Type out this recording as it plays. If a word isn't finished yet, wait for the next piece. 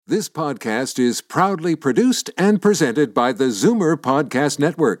This podcast is proudly produced and presented by the Zoomer Podcast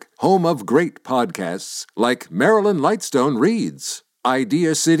Network, home of great podcasts like Marilyn Lightstone Reads,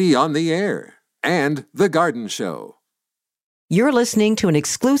 Idea City on the Air, and The Garden Show. You're listening to an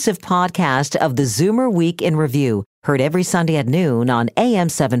exclusive podcast of the Zoomer Week in Review, heard every Sunday at noon on AM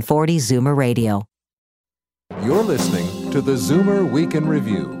 740 Zoomer Radio. You're listening to the Zoomer Week in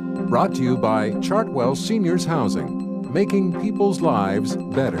Review, brought to you by Chartwell Seniors Housing, making people's lives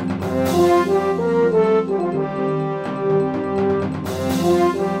better.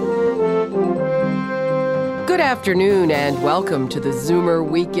 Good afternoon and welcome to the Zoomer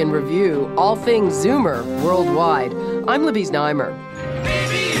Week in Review, all things Zoomer worldwide. I'm Libby Znaimer.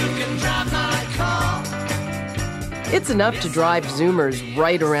 Baby, you can drive my car. It's enough to drive Zoomers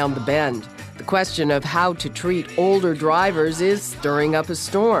right around the bend. The question of how to treat older drivers is stirring up a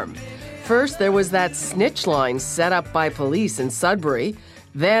storm. First, there was that snitch line set up by police in Sudbury.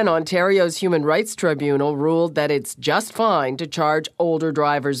 Then, Ontario's Human Rights Tribunal ruled that it's just fine to charge older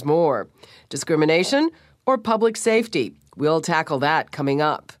drivers more. Discrimination or public safety? We'll tackle that coming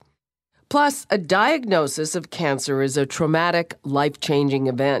up. Plus, a diagnosis of cancer is a traumatic, life-changing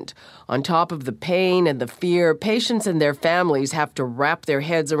event. On top of the pain and the fear, patients and their families have to wrap their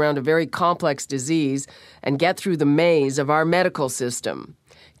heads around a very complex disease and get through the maze of our medical system.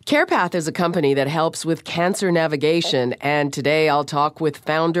 CAREpath is a company that helps with cancer navigation, and today I'll talk with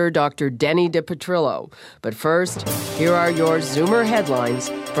founder Dr. Denny Depetrillo. But first, here are your Zoomer headlines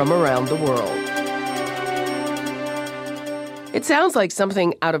from around the world. It sounds like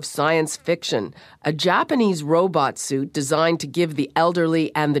something out of science fiction. A Japanese robot suit designed to give the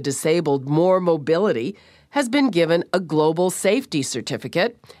elderly and the disabled more mobility has been given a global safety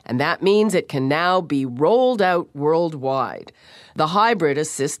certificate, and that means it can now be rolled out worldwide. The hybrid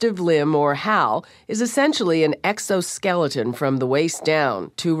assistive limb, or HAL, is essentially an exoskeleton from the waist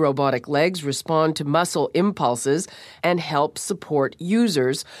down. Two robotic legs respond to muscle impulses and help support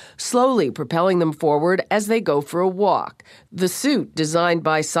users, slowly propelling them forward as they go for a walk. The suit, designed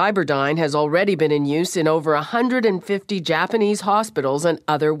by Cyberdyne, has already been in use in over 150 Japanese hospitals and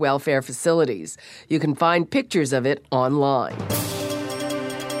other welfare facilities. You can find pictures of it online.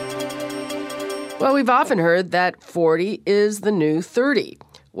 Well, we've often heard that 40 is the new 30.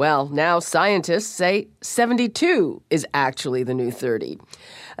 Well, now scientists say 72 is actually the new 30.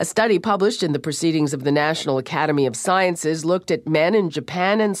 A study published in the Proceedings of the National Academy of Sciences looked at men in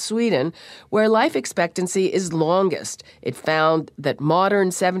Japan and Sweden, where life expectancy is longest. It found that modern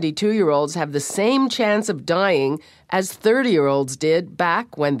 72-year-olds have the same chance of dying as 30-year-olds did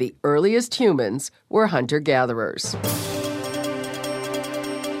back when the earliest humans were hunter-gatherers.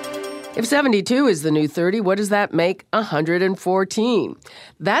 If 72 is the new 30, what does that make 114?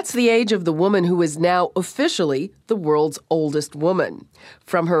 That's the age of the woman who is now officially the world's oldest woman.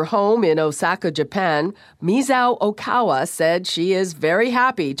 From her home in Osaka, Japan, Misao Okawa said she is very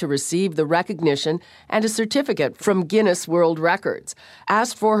happy to receive the recognition and a certificate from Guinness World Records.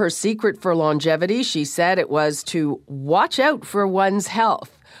 Asked for her secret for longevity, she said it was to watch out for one's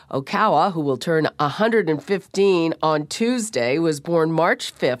health. Okawa, who will turn 115 on Tuesday, was born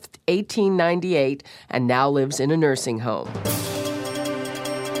March 5th, 1898, and now lives in a nursing home.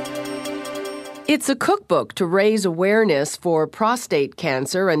 It's a cookbook to raise awareness for prostate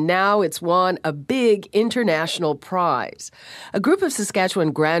cancer, and now it's won a big international prize. A group of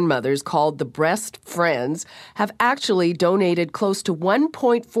Saskatchewan grandmothers called the Breast Friends have actually donated close to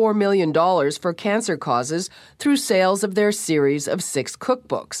 $1.4 million for cancer causes through sales of their series of 6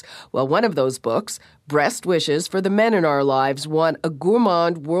 cookbooks. Well, one of those books, Breast Wishes for the Men in Our Lives, won a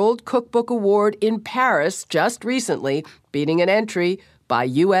Gourmand World Cookbook Award in Paris just recently, beating an entry by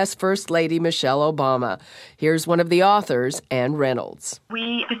U.S. First Lady Michelle Obama. Here's one of the authors, Anne Reynolds.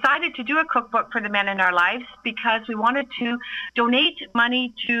 We decided to do a cookbook for the men in our lives because we wanted to donate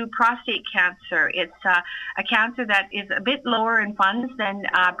money to prostate cancer. It's a cancer that is a bit lower in funds than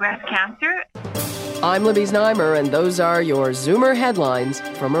breast cancer. I'm Libby Znaimer, and those are your Zoomer headlines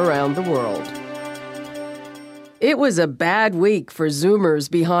from around the world. It was a bad week for Zoomers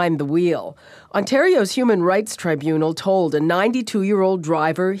behind the wheel. Ontario's Human Rights Tribunal told a 92-year-old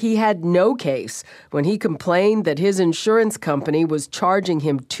driver he had no case when he complained that his insurance company was charging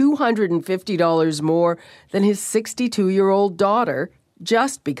him $250 more than his 62-year-old daughter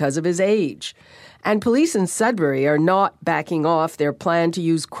just because of his age. And police in Sudbury are not backing off their plan to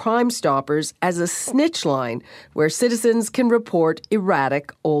use Crime Stoppers as a snitch line where citizens can report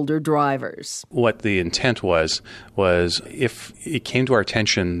erratic older drivers. What the intent was if it came to our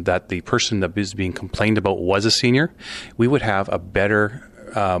attention that the person that was being complained about was a senior, we would have a better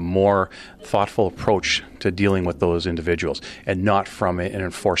more thoughtful approach to dealing with those individuals and not from an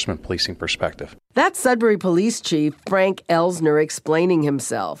enforcement policing perspective. That's Sudbury Police Chief Frank Elsner explaining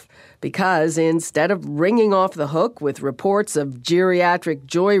himself. Because instead of ringing off the hook with reports of geriatric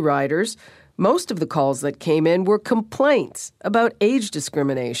joyriders, most of the calls that came in were complaints about age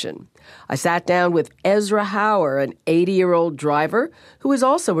discrimination. I sat down with Ezra Hauer, an 80-year-old driver who is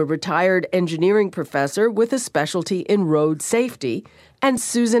also a retired engineering professor with a specialty in road safety, and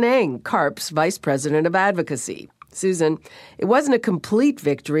Susan Eng, CARP's Vice President of Advocacy. Susan, it wasn't a complete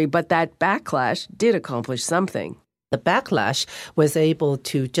victory, but that backlash did accomplish something. The backlash was able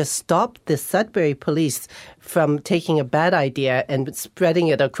to just stop the Sudbury police from taking a bad idea and spreading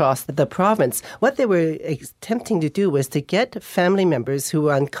it across the province. What they were attempting to do was to get family members who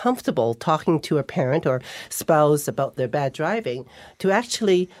were uncomfortable talking to a parent or spouse about their bad driving to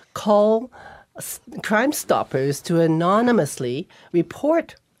actually call Crime Stoppers to anonymously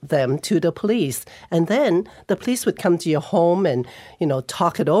report them to the police. And then the police would come to your home and,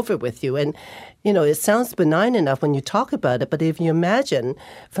 talk it over with you. And, it sounds benign enough when you talk about it, but if you imagine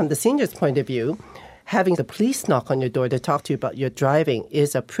from the senior's point of view, having the police knock on your door to talk to you about your driving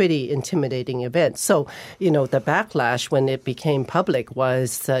is a pretty intimidating event. So, the backlash when it became public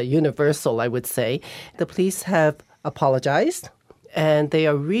was universal, I would say. The police have apologized, and they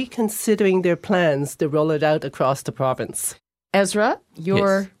are reconsidering their plans to roll it out across the province. Ezra,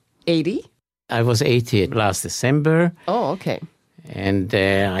 you're 80? I was 80 last December. Oh, okay. And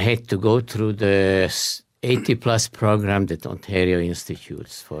I had to go through the 80-plus program that Ontario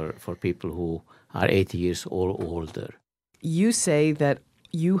institutes for people who are 80 years or older. You say that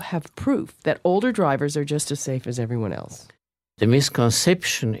you have proof that older drivers are just as safe as everyone else. The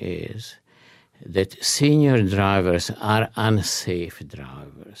misconception is that senior drivers are unsafe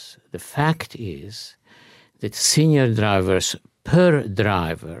drivers. The fact is that senior drivers per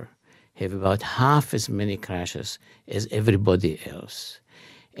driver have about half as many crashes as everybody else.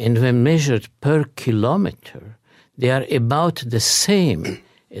 And when measured per kilometer, they are about the same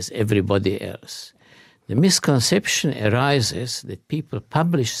as everybody else. The misconception arises that people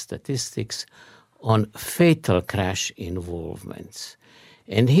publish statistics on fatal crash involvements.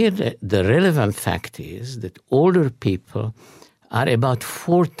 And here the relevant fact is that older people are about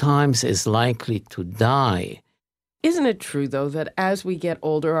 4 times as likely to die. Isn't it true, though, that as we get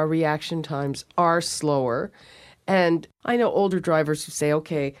older, our reaction times are slower? And I know older drivers who say,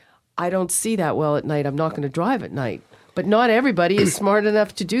 okay, I don't see that well at night, I'm not going to drive at night. But not everybody is smart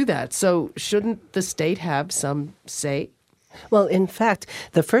enough to do that. So shouldn't the state have some say? Well, in fact,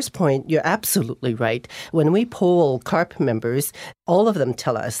 the first point, you're absolutely right. When we poll CARP members, all of them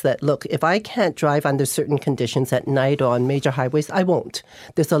tell us that, look, if I can't drive under certain conditions at night on major highways, I won't.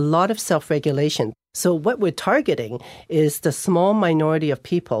 There's a lot of self-regulation. So what we're targeting is the small minority of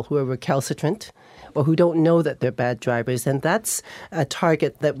people who are recalcitrant or who don't know that they're bad drivers. And that's a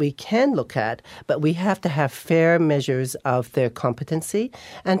target that we can look at, but we have to have fair measures of their competency.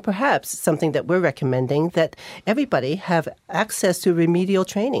 And perhaps something that we're recommending, that everybody have access to remedial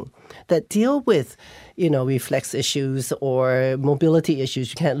training that deal with, reflex issues or mobility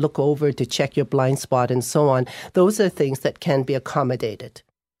issues. You can't look over to check your blind spot and so on. Those are things that can be accommodated.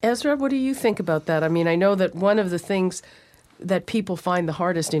 Ezra, what do you think about that? I mean, I know that one of the things that people find the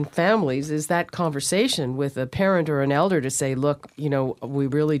hardest in families is that conversation with a parent or an elder to say, look, we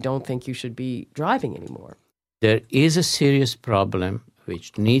really don't think you should be driving anymore. There is a serious problem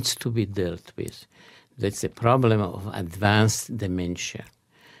which needs to be dealt with. That's the problem of advanced dementia,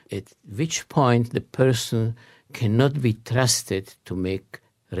 at which point the person cannot be trusted to make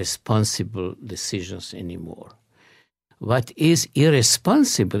responsible decisions anymore. What is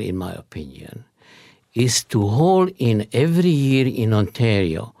irresponsible, in my opinion, is to hold in every year in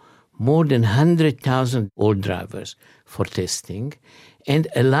Ontario more than 100,000 old drivers for testing, and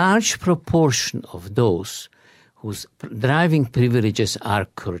a large proportion of those whose driving privileges are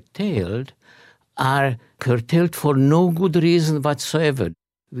curtailed for no good reason whatsoever.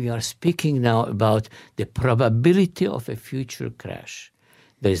 We are speaking now about the probability of a future crash.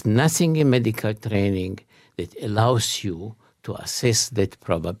 There is nothing in medical training that allows you to assess that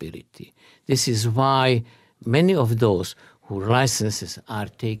probability. This is why many of those whose licenses are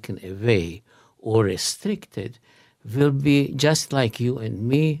taken away or restricted will be just like you and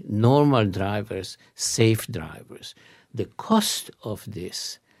me, normal drivers, safe drivers. The cost of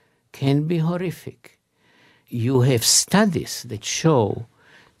this can be horrific. You have studies that show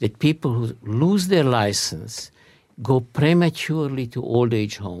that people who lose their license go prematurely to old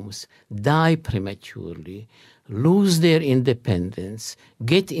age homes, die prematurely, lose their independence,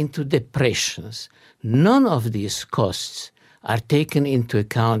 get into depressions. None of these costs are taken into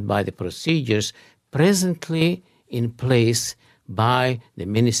account by the procedures presently in place by the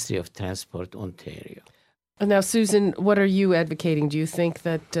Ministry of Transport, Ontario. Now, Susan, what are you advocating? Do you think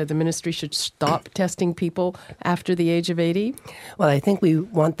that the ministry should stop testing people after the age of 80? Well, I think we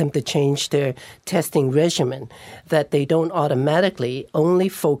want them to change their testing regimen, that they don't automatically only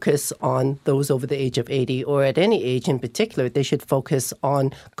focus on those over the age of 80 or at any age in particular. They should focus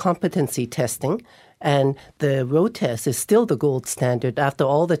on competency testing. And the road test is still the gold standard after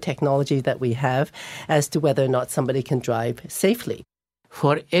all the technology that we have as to whether or not somebody can drive safely.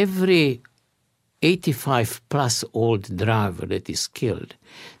 For every 85-plus old driver that is killed,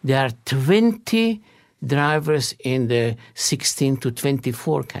 there are 20 drivers in the 16 to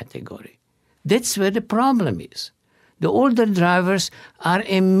 24 category. That's where the problem is. The older drivers are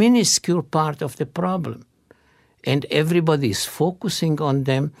a minuscule part of the problem, and everybody is focusing on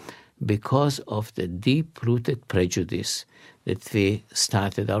them because of the deep-rooted prejudice that we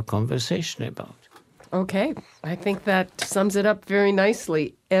started our conversation about. Okay, I think that sums it up very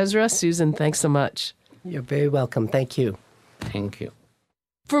nicely. Ezra, Susan, thanks so much. You're very welcome. Thank you. Thank you.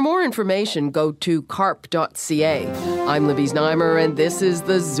 For more information, go to CARP.ca. I'm Libby Znaimer, and this is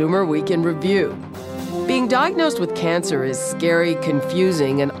the Zoomer Week in Review. Being diagnosed with cancer is scary,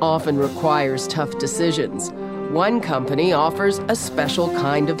 confusing, and often requires tough decisions. One company offers a special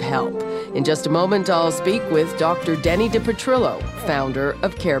kind of help. In just a moment, I'll speak with Dr. Denny Depetrillo, founder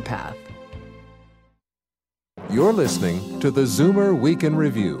of CAREpath. You're listening to the Zoomer Week in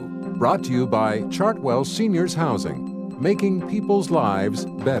Review, brought to you by Chartwell Seniors Housing, making people's lives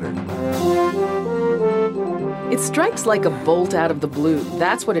better. It strikes like a bolt out of the blue.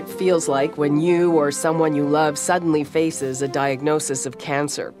 That's what it feels like when you or someone you love suddenly faces a diagnosis of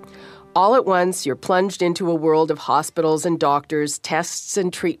cancer. All at once, you're plunged into a world of hospitals and doctors, tests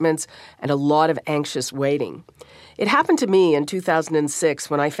and treatments, and a lot of anxious waiting. It happened to me in 2006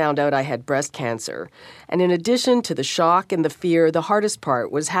 when I found out I had breast cancer. And in addition to the shock and the fear, the hardest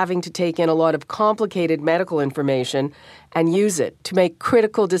part was having to take in a lot of complicated medical information and use it to make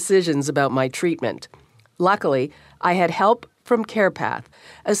critical decisions about my treatment. Luckily, I had help from CarePath,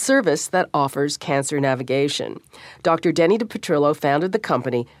 a service that offers cancer navigation. Dr. Denny Depetrillo founded the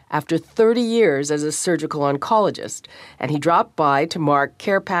company after 30 years as a surgical oncologist, and he dropped by to mark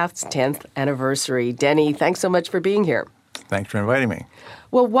CarePath's 10th anniversary. Denny, thanks so much for being here. Thanks for inviting me.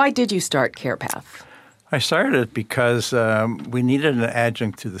 Well, why did you start CarePath? I started it because we needed an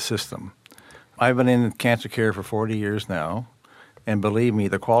adjunct to the system. I've been in cancer care for 40 years now, and believe me,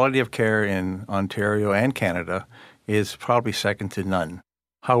 the quality of care in Ontario and Canada is probably second to none.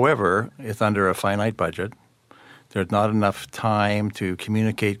 However, it's under a finite budget. There's not enough time to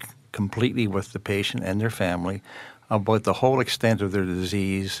communicate completely with the patient and their family about the whole extent of their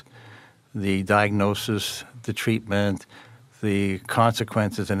disease, the diagnosis, the treatment, the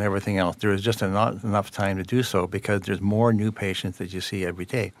consequences, and everything else. There is just not enough time to do so because there's more new patients that you see every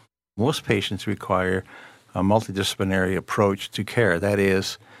day. Most patients require a multidisciplinary approach to care. That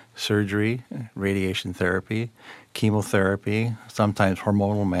is surgery, radiation therapy, chemotherapy, sometimes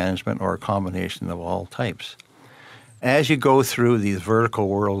hormonal management, or a combination of all types. As you go through these vertical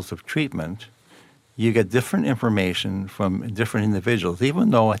worlds of treatment, you get different information from different individuals, even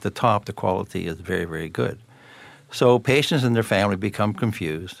though at the top the quality is very, very good. So patients and their family become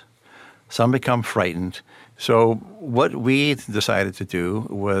confused. Some become frightened. So what we decided to do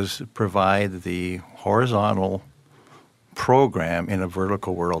was provide the horizontal program in a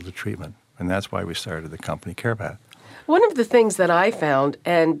vertical world of treatment. And that's why we started the company CarePath. One of the things that I found,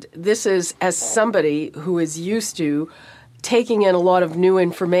 and this is as somebody who is used to taking in a lot of new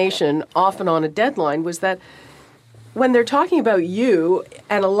information, often on a deadline, was that when they're talking about you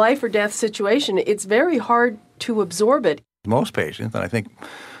and a life or death situation, it's very hard to absorb it. Most patients, and I think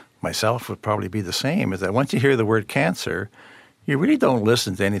myself would probably be the same, is that once you hear the word cancer, you really don't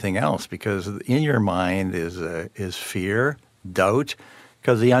listen to anything else because in your mind is fear, doubt,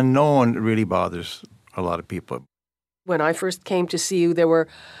 because the unknown really bothers a lot of people. When I first came to see you, there were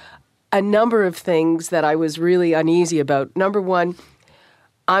a number of things that I was really uneasy about. Number one,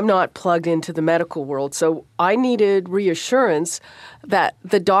 I'm not plugged into the medical world, so I needed reassurance that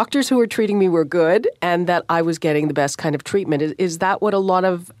the doctors who were treating me were good and that I was getting the best kind of treatment. Is that what a lot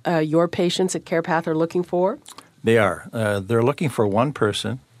of your patients at CarePath are looking for? They are. They're looking for one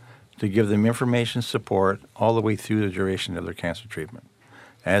person to give them information support all the way through the duration of their cancer treatment.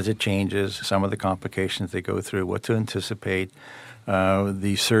 As it changes, some of the complications they go through, what to anticipate,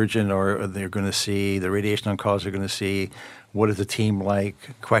 the surgeon or they're going to see, the radiation oncologist are going to see, what is the team like,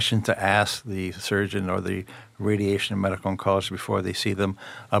 questions to ask the surgeon or the radiation and medical oncologist before they see them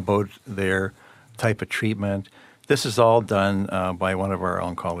about their type of treatment. This is all done by one of our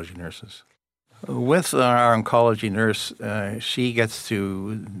oncology nurses. With our oncology nurse, she gets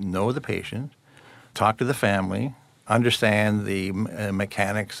to know the patient, talk to the family, understand the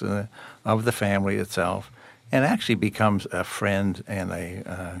mechanics of the family itself, and actually becomes a friend and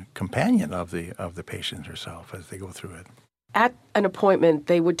a companion of the patient herself as they go through it. At an appointment,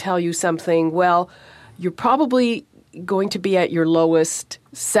 they would tell you something, well, you're probably going to be at your lowest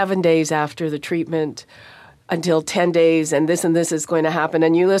 7 days after the treatment until 10 days, and this is going to happen.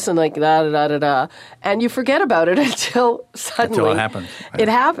 And you listen like da-da-da-da-da, and you forget about it until suddenly Until it happens. It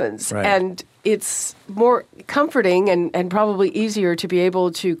happens. Right. And it's more comforting and probably easier to be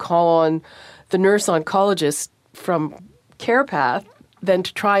able to call on the nurse oncologist from CAREpath than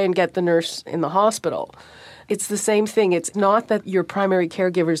to try and get the nurse in the hospital. It's the same thing. It's not that your primary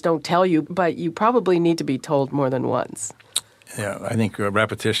caregivers don't tell you, but you probably need to be told more than once. Yeah, I think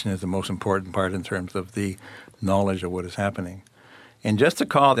repetition is the most important part in terms of the knowledge of what is happening. And just to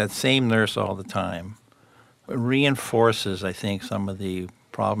call that same nurse all the time reinforces, I think, some of the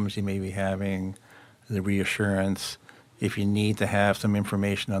problems you may be having, the reassurance. If you need to have some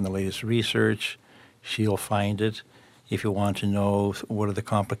information on the latest research, she'll find it. If you want to know what are the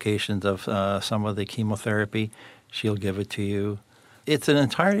complications of some of the chemotherapy, she'll give it to you. It's an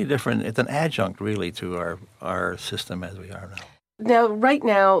entirely different, it's an adjunct really to our system as we are now. Now, right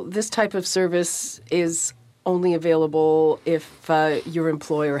now, this type of service is only available if your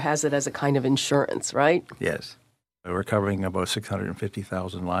employer has it as a kind of insurance, right? Yes. We're covering about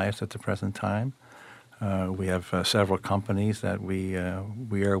 650,000 lives at the present time. We have several companies that we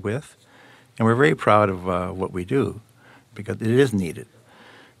are with, and we're very proud of what we do because it is needed.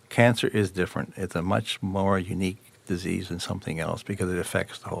 Cancer is different. It's a much more unique disease than something else because it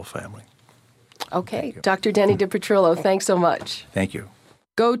affects the whole family. Okay. Dr. Denny Depetrillo, thanks so much. Thank you.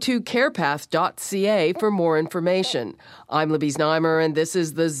 Go to carepath.ca for more information. I'm Libby Znaimer, and this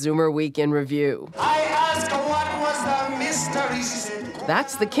is the Zoomer Week in Review. I asked her what was the mystery, she said.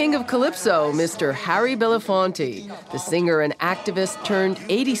 That's the king of Calypso, Mr. Harry Belafonte. The singer and activist turned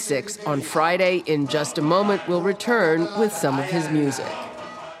 86 on Friday. In just a moment, we'll return with some of his music.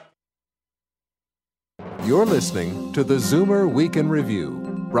 You're listening to the Zoomer Week in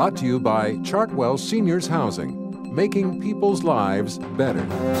Review, brought to you by Chartwell Seniors Housing, making people's lives better.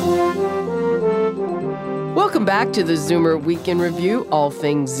 Welcome back to the Zoomer Week in Review, all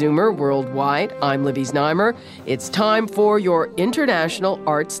things Zoomer worldwide. I'm Libby Znaimer. It's time for your International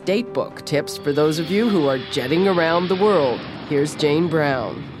Arts Datebook tips for those of you who are jetting around the world. Here's Jane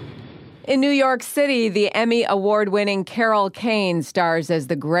Brown. In New York City, the Emmy Award-winning Carol Kane stars as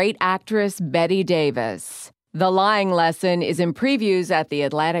the great actress Bette Davis. The Lying Lesson is in previews at the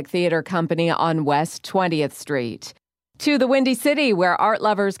Atlantic Theater Company on West 20th Street. To the Windy City, where art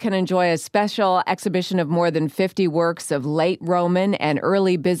lovers can enjoy a special exhibition of more than 50 works of late Roman and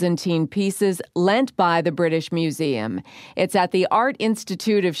early Byzantine pieces lent by the British Museum. It's at the Art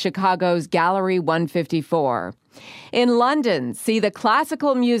Institute of Chicago's Gallery 154. In London, see the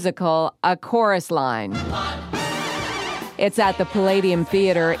classical musical A Chorus Line. It's at the Palladium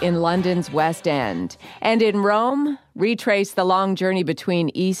Theatre in London's West End. And in Rome, retrace the long journey between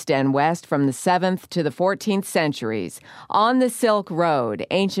East and West from the 7th to the 14th centuries. On the Silk Road,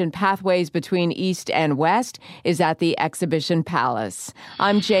 Ancient Pathways Between East and West is at the Exhibition Palace.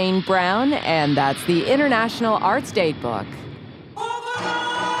 I'm Jane Brown, and that's the International Arts Datebook.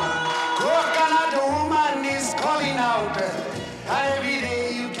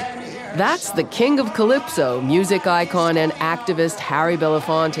 That's the king of Calypso, music icon and activist Harry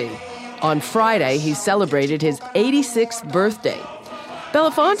Belafonte. On Friday, he celebrated his 86th birthday.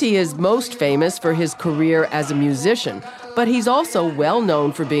 Belafonte is most famous for his career as a musician, but he's also well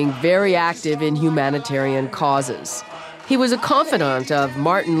known for being very active in humanitarian causes. He was a confidant of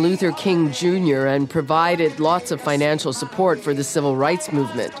Martin Luther King Jr. and provided lots of financial support for the civil rights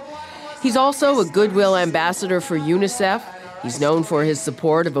movement. He's also a goodwill ambassador for UNICEF. He's known for his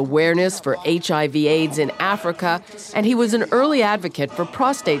support of awareness for HIV/AIDS in Africa, and he was an early advocate for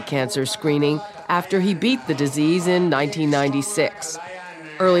prostate cancer screening after he beat the disease in 1996.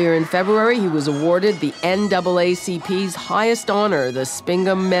 Earlier in February, he was awarded the NAACP's highest honor, the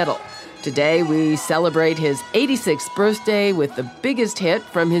Spingham Medal. Today, we celebrate his 86th birthday with the biggest hit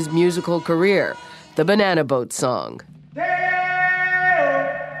from his musical career, the Banana Boat Song.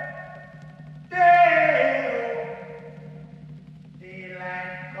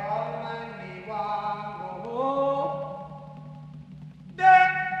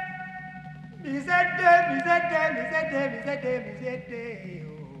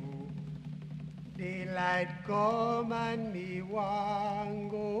 Daylight come and me want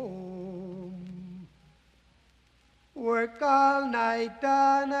go home. Work all night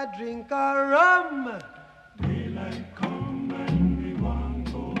and a drink a rum. Daylight come and we want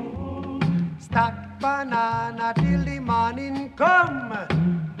go home. Stack banana till the morning come.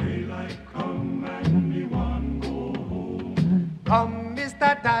 Daylight come and we want go home. Come,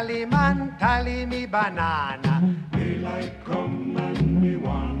 Mr. Tallyman, tally me banana. Daylight come and we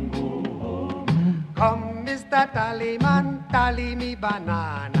want go home. Come, Mr. Tallyman, tally me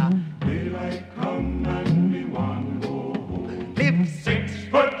banana. Daylight come and we want go home. Live 6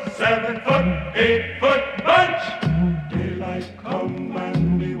 foot, 7 foot, 8 foot bunch. Daylight come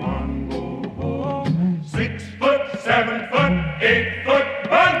and we want go home. 6 foot, 7 foot, 8 foot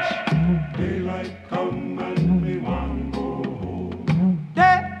bunch. Daylight come and we want go home.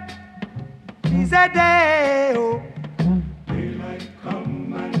 Day is a day, oh. Daylight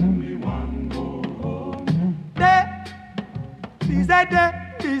come and we want go home. Day is a day,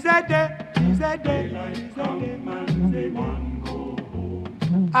 is a day, is a day. Daylight come and we want go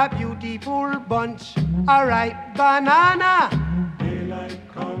home. A beautiful bunch, a ripe banana. Daylight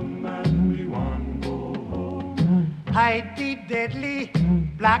come and we want go home. Hide the deadly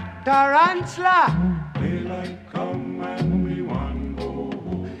black tarantula. Daylight come and we want go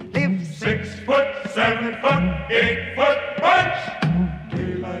home. Live 6 foot, 7 foot, 8 foot bunch.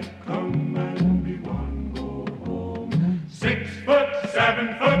 Daylight come and we want go home. 6 foot, 7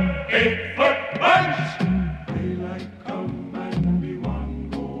 foot, 8 foot bunch. Daylight come and we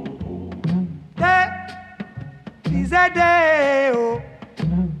want go home. Day is a day, oh.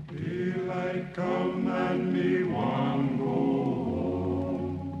 Daylight come and we want go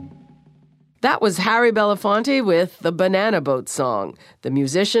home. That was Harry Belafonte with the Banana Boat Song. The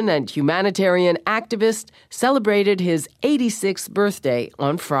musician and humanitarian activist celebrated his 86th birthday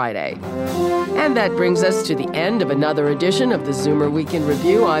on Friday. And that brings us to the end of another edition of the Zoomer Week in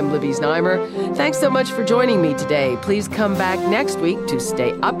Review. I'm Libby Znaimer. Thanks so much for joining me today. Please come back next week to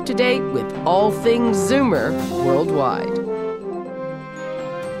stay up to date with all things Zoomer worldwide.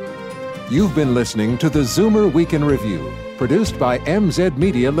 You've been listening to the Zoomer Week in Review, produced by MZ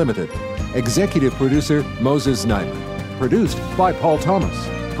Media Limited. Executive producer Moses Znaimer. Produced by Paul Thomas.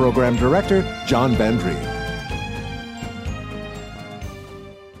 Program director John Bandry.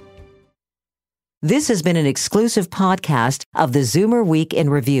 This has been an exclusive podcast of the Zoomer Week in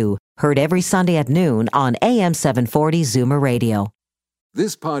Review, heard every Sunday at noon on AM 740 Zoomer Radio.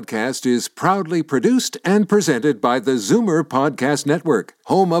 This podcast is proudly produced and presented by the Zoomer Podcast Network,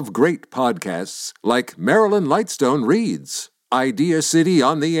 home of great podcasts like Marilyn Lightstone Reads, Idea City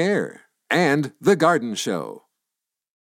on the Air, and The Garden Show.